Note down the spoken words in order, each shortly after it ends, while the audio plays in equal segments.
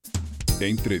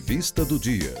Entrevista do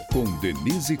dia, com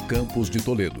Denise Campos de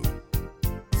Toledo.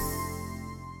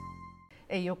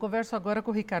 Eu converso agora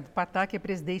com o Ricardo Patah, que é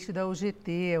presidente da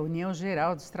UGT, a União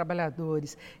Geral dos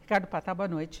Trabalhadores. Ricardo Patah, boa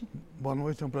noite. Boa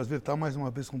noite, é um prazer estar mais uma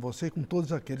vez com você e com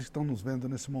todos aqueles que estão nos vendo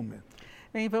nesse momento.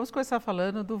 Bem, vamos começar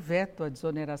falando do veto à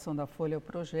desoneração da folha ao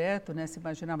projeto, né? Se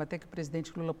imaginava até que o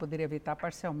presidente Lula poderia vetar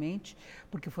parcialmente,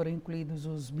 porque foram incluídos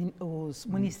os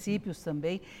municípios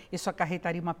também. Isso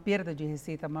acarretaria uma perda de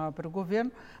receita maior para o governo,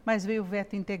 mas veio o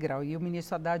veto integral. E o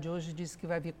ministro Haddad hoje disse que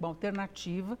vai vir com uma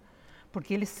alternativa,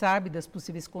 porque ele sabe das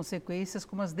possíveis consequências,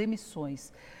 como as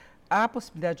demissões. Há a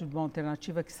possibilidade de uma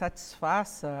alternativa que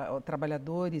satisfaça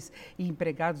trabalhadores e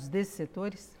empregados desses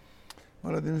setores?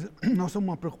 Olha, Denise, nós temos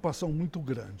uma preocupação muito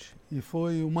grande e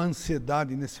foi uma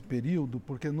ansiedade nesse período,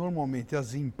 porque normalmente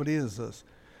as empresas,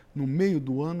 no meio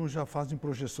do ano, já fazem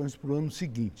projeções para o ano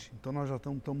seguinte. Então, nós já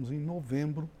estamos em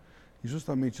novembro e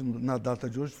justamente na data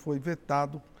de hoje foi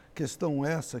vetado, questão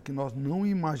essa que nós não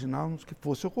imaginávamos que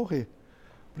fosse ocorrer.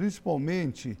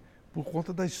 Principalmente por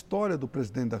conta da história do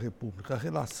presidente da República, a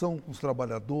relação com os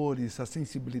trabalhadores, a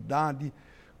sensibilidade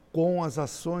com as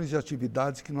ações e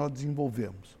atividades que nós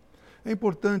desenvolvemos. É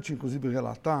importante, inclusive,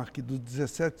 relatar que dos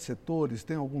 17 setores,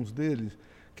 tem alguns deles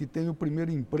que têm o primeiro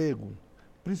emprego,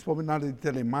 principalmente na área de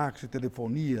telemarketing,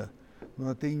 telefonia,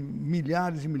 tem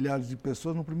milhares e milhares de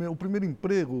pessoas no primeiro. O primeiro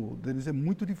emprego deles é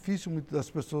muito difícil, muitas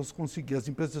das pessoas conseguir. As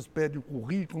empresas pedem o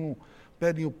currículo,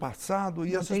 pedem o passado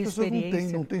e essas pessoas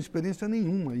não têm experiência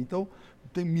nenhuma. Então,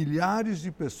 tem milhares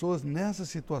de pessoas nessa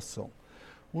situação.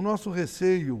 O nosso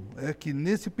receio é que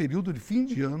nesse período de fim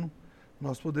de ano,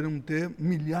 nós poderemos ter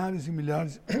milhares e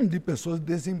milhares de pessoas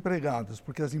desempregadas,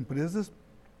 porque as empresas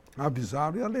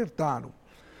avisaram e alertaram.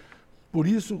 Por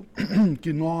isso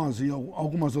que nós e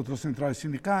algumas outras centrais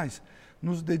sindicais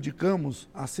nos dedicamos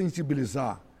a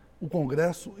sensibilizar o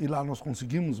Congresso, e lá nós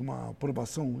conseguimos uma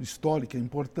aprovação histórica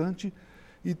importante,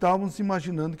 e estávamos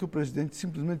imaginando que o presidente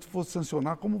simplesmente fosse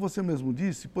sancionar, como você mesmo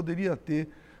disse, poderia ter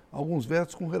alguns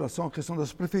vetos com relação à questão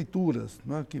das prefeituras,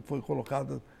 né, que foi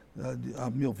colocada, a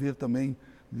meu ver, também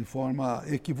de forma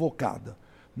equivocada.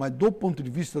 Mas do ponto de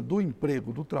vista do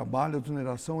emprego, do trabalho, a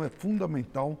desoneração é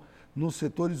fundamental nos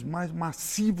setores mais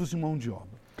massivos de mão de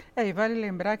obra. E vale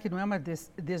lembrar que não é uma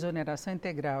desoneração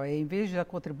integral, em vez da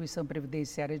contribuição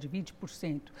previdenciária de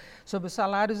 20% sobre os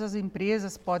salários, as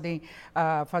empresas podem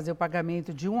fazer o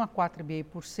pagamento de 1 a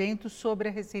 4,5% sobre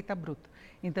a receita bruta.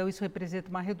 Então, isso representa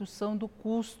uma redução do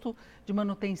custo de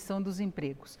manutenção dos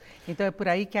empregos. Então, é por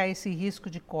aí que há esse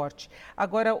risco de corte.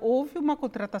 Agora, houve uma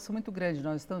contratação muito grande,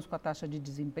 nós estamos com a taxa de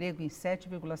desemprego em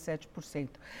 7,7%.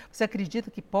 Você acredita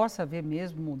que possa haver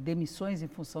mesmo demissões em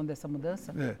função dessa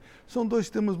mudança? São dois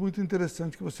temas muito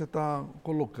interessantes que você está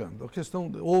colocando. A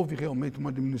questão, houve realmente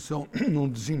uma diminuição no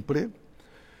desemprego,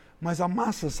 mas a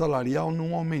massa salarial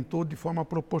não aumentou de forma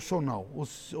proporcional.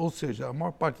 Ou seja, a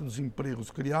maior parte dos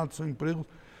empregos criados são empregos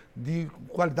de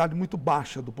qualidade muito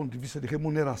baixa do ponto de vista de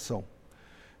remuneração.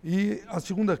 E a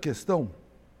segunda questão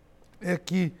é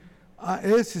que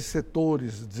esses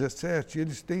setores 17,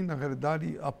 eles têm, na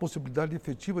realidade, a possibilidade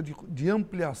efetiva de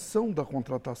ampliação da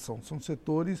contratação. São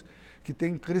setores que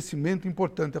têm crescimento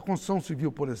importante. A construção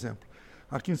civil, por exemplo.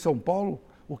 Aqui em São Paulo,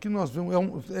 o que nós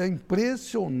vemos é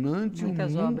impressionante.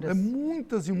 Muitas obras.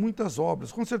 Muitas e muitas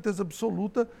obras. Com certeza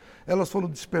absoluta, elas foram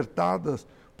despertadas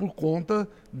por conta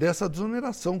dessa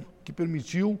desoneração, que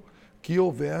permitiu que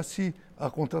houvesse a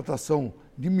contratação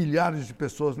de milhares de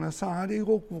pessoas nessa área e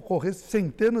ocorresse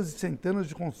centenas e centenas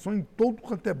de construções em todo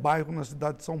quanto é bairro na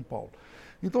cidade de São Paulo.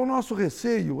 Então, o nosso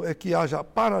receio é que haja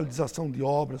paralisação de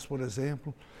obras, por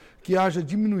exemplo, que haja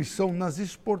diminuição nas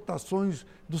exportações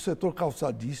do setor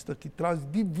calçadista, que traz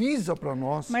divisa para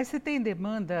nós. Mas se tem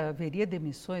demanda, haveria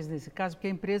demissões nesse caso, porque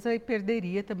a empresa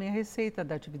perderia também a receita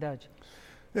da atividade.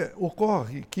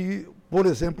 Ocorre que, por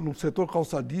exemplo, no setor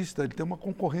calçadista, ele tem uma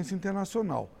concorrência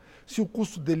internacional. Se o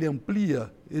custo dele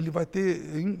amplia, ele vai ter,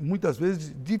 muitas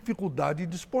vezes, dificuldade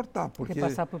de exportar. Porque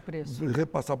repassar por preço.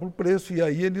 Repassar por preço, e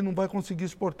aí ele não vai conseguir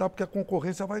exportar porque a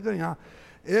concorrência vai ganhar.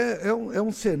 É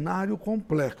um cenário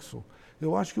complexo.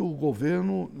 Eu acho que o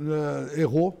governo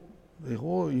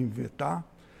errou em vetar.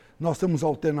 Nós temos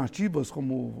alternativas,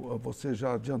 como você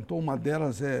já adiantou, uma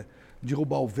delas é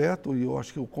derrubar o veto, e eu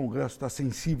acho que o Congresso está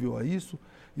sensível a isso,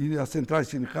 e as centrais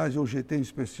sindicais, e o UGT em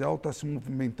especial, está se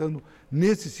movimentando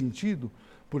nesse sentido,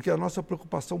 porque a nossa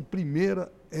preocupação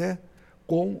primeira é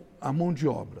com a mão de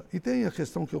obra. E tem a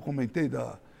questão que eu comentei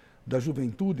da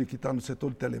juventude que está no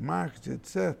setor de telemarketing,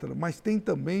 etc., mas tem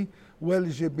também o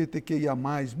LGBTQIA+,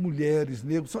 mulheres,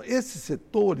 negros. Esses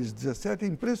setores, 17, é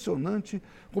impressionante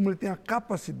como ele tem a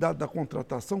capacidade da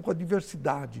contratação com a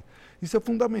diversidade. Isso é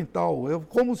fundamental, é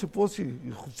como se fosse,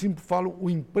 sempre falo, o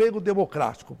emprego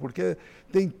democrático, porque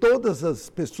tem todas as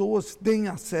pessoas têm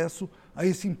acesso a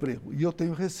esse emprego. E eu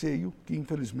tenho receio que,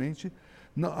 infelizmente,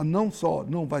 não só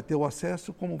não vai ter o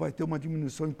acesso, como vai ter uma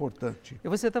diminuição importante. E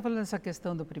você está falando dessa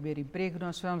questão do primeiro emprego,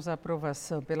 nós tivemos a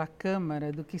aprovação pela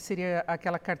Câmara do que seria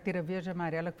aquela carteira verde e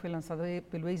amarela que foi lançada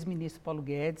pelo ex-ministro Paulo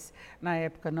Guedes. Na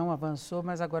época não avançou,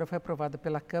 mas agora foi aprovada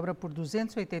pela Câmara por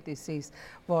 286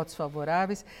 votos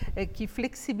favoráveis, que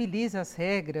flexibiliza as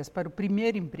regras para o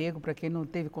primeiro emprego, para quem não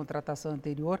teve contratação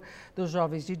anterior, dos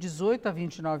jovens de 18 a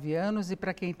 29 anos e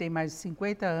para quem tem mais de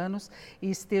 50 anos e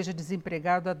esteja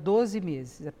desempregado há 12 meses.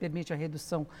 Permite a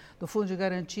redução do fundo de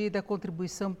garantia e da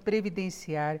contribuição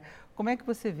previdenciária. Como é que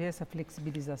você vê essa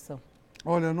flexibilização?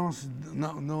 Olha,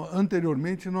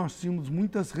 anteriormente nós tínhamos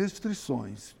muitas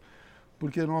restrições,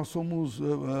 porque nós somos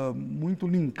muito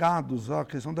linkados à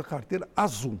questão da carteira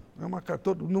azul. É uma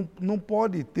carteira, não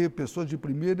pode ter pessoas de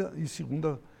primeira e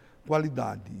segunda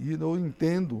qualidade. E eu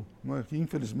entendo, que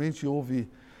infelizmente houve,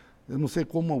 eu não sei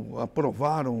como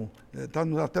aprovaram, está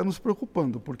até nos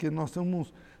preocupando, porque nós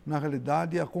temos, na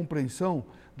realidade, a compreensão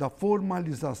da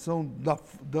formalização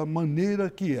da maneira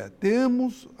que é.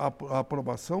 Temos a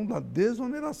aprovação da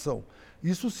desoneração,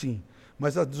 isso sim,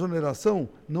 mas a desoneração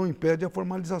não impede a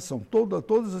formalização.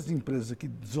 Todas as empresas que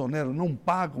desoneram não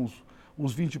pagam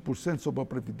os 20% sobre a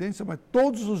Previdência, mas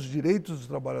todos os direitos dos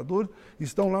trabalhadores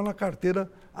estão lá na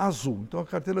carteira azul. Então, a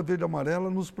carteira verde e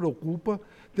amarela nos preocupa,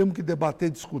 temos que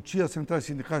debater, discutir, as centrais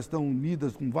sindicais estão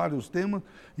unidas com vários temas,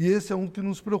 e esse é um que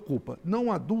nos preocupa.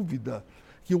 Não há dúvida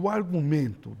que o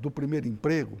argumento do primeiro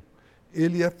emprego,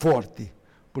 ele é forte,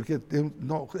 porque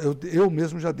eu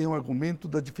mesmo já dei um argumento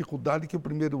da dificuldade que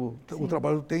o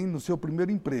trabalhador tem no seu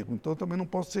primeiro emprego. Então, eu também não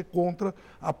posso ser contra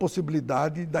a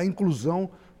possibilidade da inclusão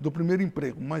do primeiro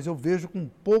emprego, mas eu vejo com um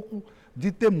pouco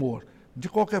de temor. De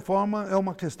qualquer forma, é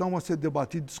uma questão a ser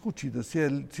debatida e discutida.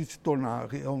 Se tornar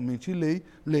realmente lei,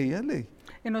 lei é lei.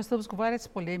 E nós estamos com várias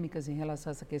polêmicas em relação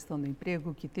a essa questão do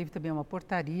emprego, que teve também uma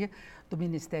portaria do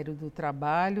Ministério do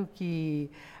Trabalho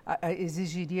que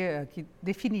que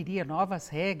definiria novas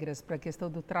regras para a questão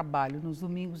do trabalho nos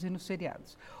domingos e nos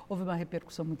feriados. Houve uma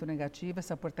repercussão muito negativa,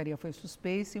 essa portaria foi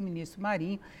suspensa e o ministro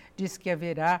Marinho disse que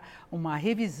haverá uma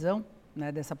revisão, né,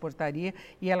 dessa portaria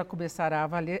e ela começará a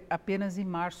valer apenas em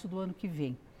março do ano que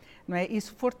vem. Não é?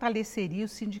 Isso fortaleceria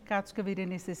os sindicatos, que haveria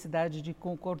necessidade de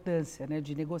concordância, né,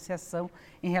 de negociação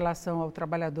em relação ao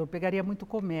trabalhador, pegaria muito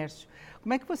comércio.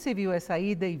 Como é que você viu essa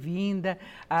ida e vinda,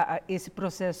 esse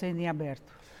processo ainda em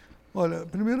aberto? Olha,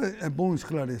 primeiro é bom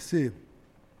esclarecer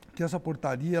que essa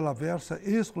portaria ela versa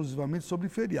exclusivamente sobre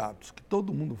feriados, que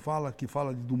todo mundo fala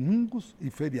de domingos e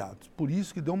feriados, por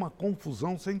isso que deu uma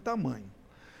confusão sem tamanho.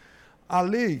 A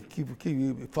lei que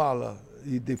fala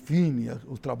e define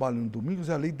o trabalho no domingos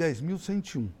é a Lei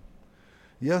 10.101.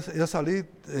 E essa lei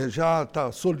já está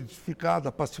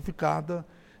solidificada, pacificada,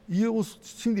 e os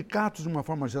sindicatos, de uma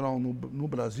forma geral, no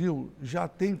Brasil, já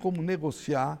têm como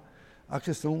negociar a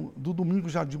questão do domingo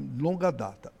já de longa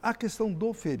data. A questão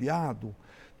do feriado,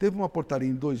 teve uma portaria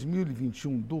em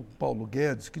 2021 do Paulo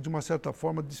Guedes, que de uma certa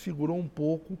forma desfigurou um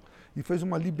pouco e fez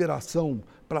uma liberação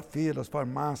para feiras,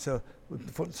 farmácia,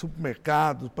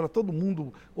 supermercados, para todo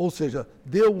mundo, ou seja,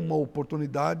 deu uma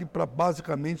oportunidade para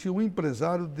basicamente o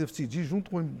empresário decidir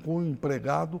junto com o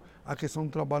empregado a questão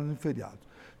do trabalho no feriado.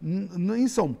 Em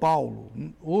São Paulo,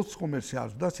 os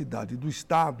comerciários da cidade e do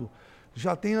estado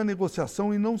já têm a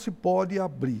negociação e não se pode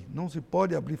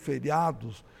abrir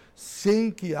feriados sem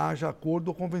que haja acordo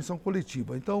ou convenção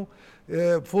coletiva. Então,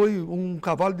 foi um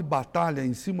cavalo de batalha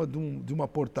em cima de uma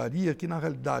portaria que, na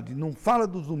realidade, não fala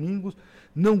dos domingos,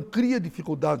 não cria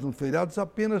dificuldades nos feriados,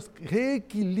 apenas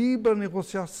reequilibra a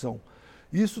negociação.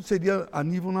 Isso seria a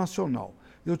nível nacional.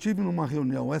 Eu tive numa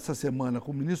reunião essa semana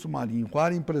com o ministro Marinho, com a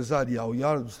área empresarial e a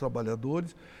área dos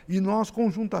trabalhadores, e nós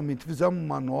conjuntamente fizemos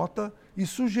uma nota e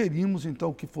sugerimos,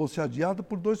 então, que fosse adiado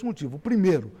por dois motivos. O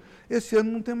primeiro, esse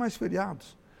ano não tem mais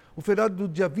feriados. O feriado do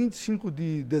dia 25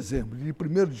 de dezembro e de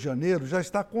 1º de janeiro já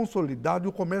está consolidado e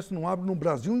o comércio não abre no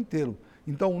Brasil inteiro.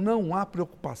 Então, não há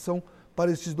preocupação para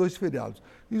esses dois feriados.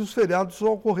 E os feriados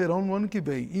só ocorrerão no ano que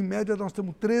vem. Em média, nós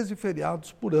temos 13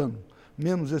 feriados por ano,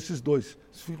 menos esses dois.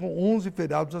 Ficam 11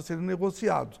 feriados a serem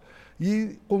negociados.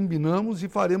 E combinamos e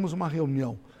faremos uma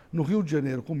reunião no Rio de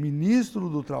Janeiro com o ministro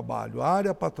do Trabalho, a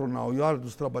área patronal e a área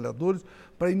dos trabalhadores,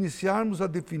 para iniciarmos a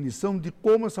definição de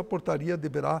como essa portaria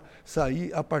deverá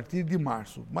sair a partir de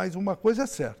março. Mas uma coisa é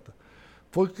certa,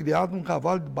 foi criado um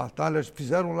cavalo de batalha,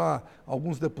 fizeram lá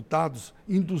alguns deputados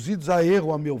induzidos a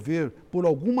erro, a meu ver, por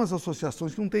algumas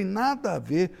associações que não têm nada a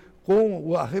ver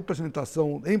com a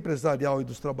representação empresarial e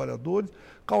dos trabalhadores,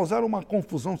 causaram uma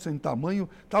confusão sem tamanho,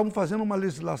 estavam fazendo uma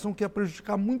legislação que ia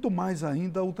prejudicar muito mais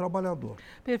ainda o trabalhador.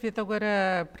 Perfeito.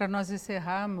 Agora, para nós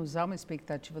encerrarmos, há uma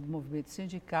expectativa do movimento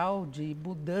sindical de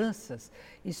mudanças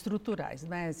estruturais,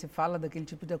 né? Se fala daquele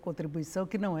tipo de contribuição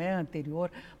que não é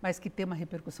anterior, mas que tem uma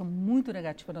repercussão muito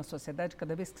negativa na sociedade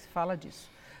cada vez que se fala disso.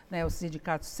 Né, os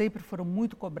sindicatos sempre foram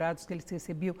muito cobrados que eles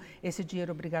recebiam esse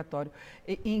dinheiro obrigatório.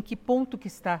 E em que ponto que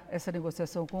está essa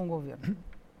negociação com o governo?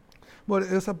 Bom,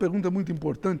 essa pergunta é muito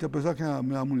importante, apesar que a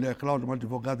minha mulher, Cláudia, uma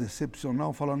advogada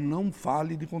excepcional, fala não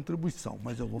fale de contribuição,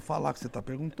 mas eu vou falar que você está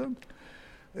perguntando.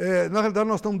 Na realidade,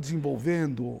 nós estamos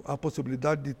desenvolvendo a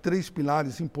possibilidade de 3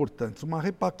 pilares importantes. Uma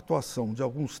repactuação de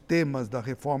alguns temas da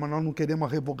reforma, nós não queremos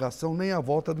a revogação nem a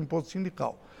volta do imposto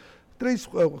sindical. 3,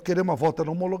 queremos a volta na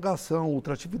homologação,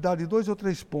 ultratividade, 2 ou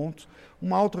 3 pontos,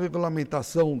 uma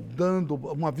autorregulamentação dando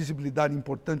uma visibilidade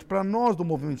importante para nós do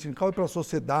movimento sindical e para a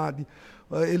sociedade,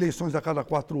 eleições a cada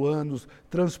 4 anos,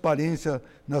 transparência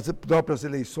nas próprias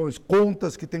eleições,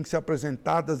 contas que têm que ser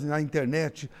apresentadas na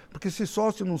internet, porque se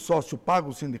sócio e não sócio paga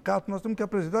o sindicato, nós temos que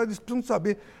apresentar, eles precisam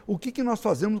saber o que nós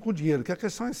fazemos com o dinheiro, que a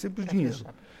questão é sempre o dinheiro.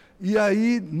 E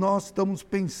aí nós estamos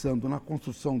pensando na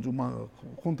construção de uma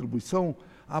contribuição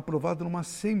aprovada numa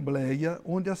assembleia,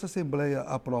 onde essa assembleia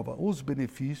aprova os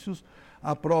benefícios,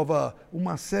 aprova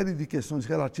uma série de questões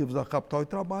relativas a capital e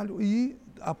trabalho e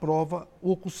aprova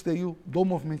o custeio do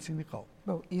movimento sindical.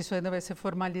 Bom, isso ainda vai ser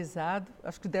formalizado.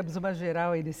 Acho que demos uma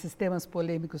geral aí desses temas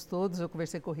polêmicos todos. Eu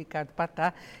conversei com o Ricardo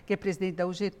Patah, que é presidente da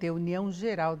UGT, União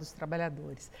Geral dos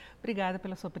Trabalhadores. Obrigada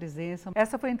pela sua presença.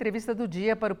 Essa foi a entrevista do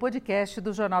dia para o podcast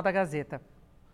do Jornal da Gazeta.